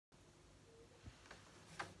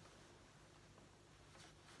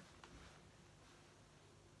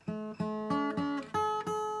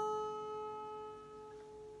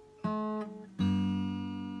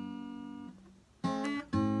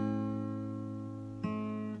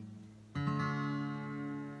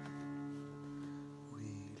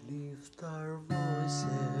lift our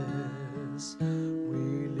voices,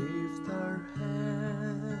 we lift our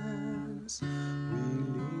hands,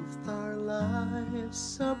 we lift our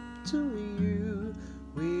lives up to you.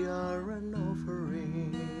 We are an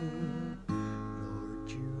offering. Lord,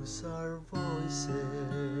 use our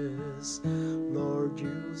voices. Lord,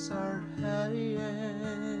 use our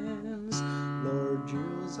hands. Lord,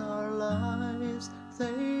 use our lives.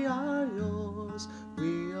 They are yours.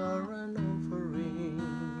 We are an offering.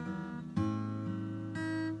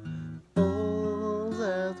 All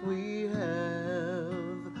that we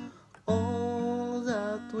have, all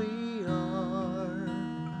that we are,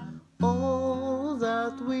 all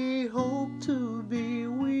that we hope to be,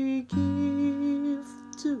 we give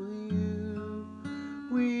to you.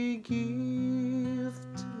 We give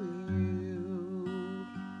to you.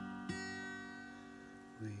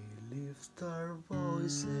 We lift our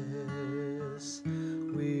voices,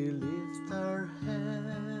 we lift our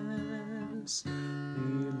hands,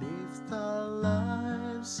 we lift our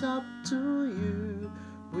lives up to you.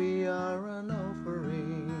 We are an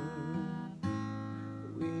offering,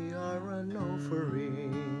 we are an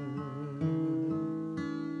offering.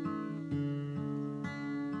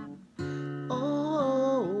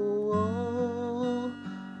 Oh, oh,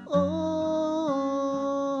 oh.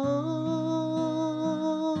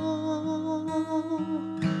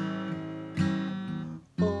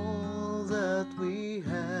 All that we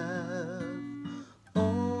have,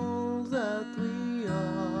 all that we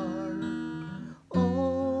are,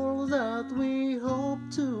 all that we hope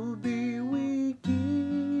to be, we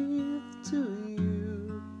give to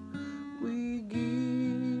you. We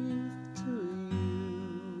give to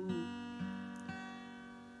you.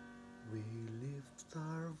 We lift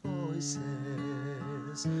our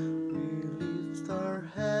voices, we lift our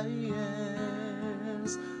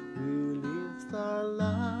hands, we lift our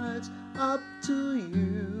lives up to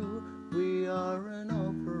you. We are an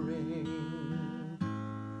offering.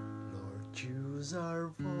 Lord, use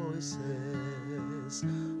our voices.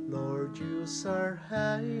 Lord, use our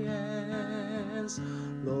hands.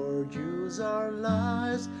 Lord, use our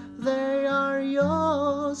lives. They are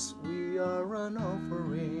yours. We are an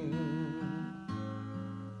offering.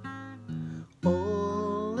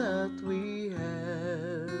 All that we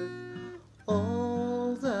have,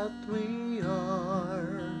 all that we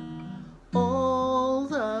are, all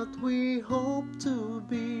that we hope to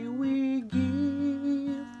be, we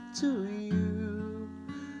give to you.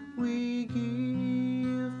 We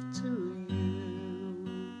give to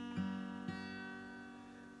you.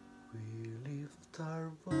 We lift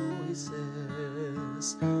our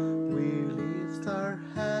voices, we lift our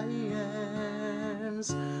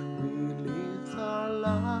hands, we lift our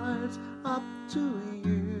lives up to you.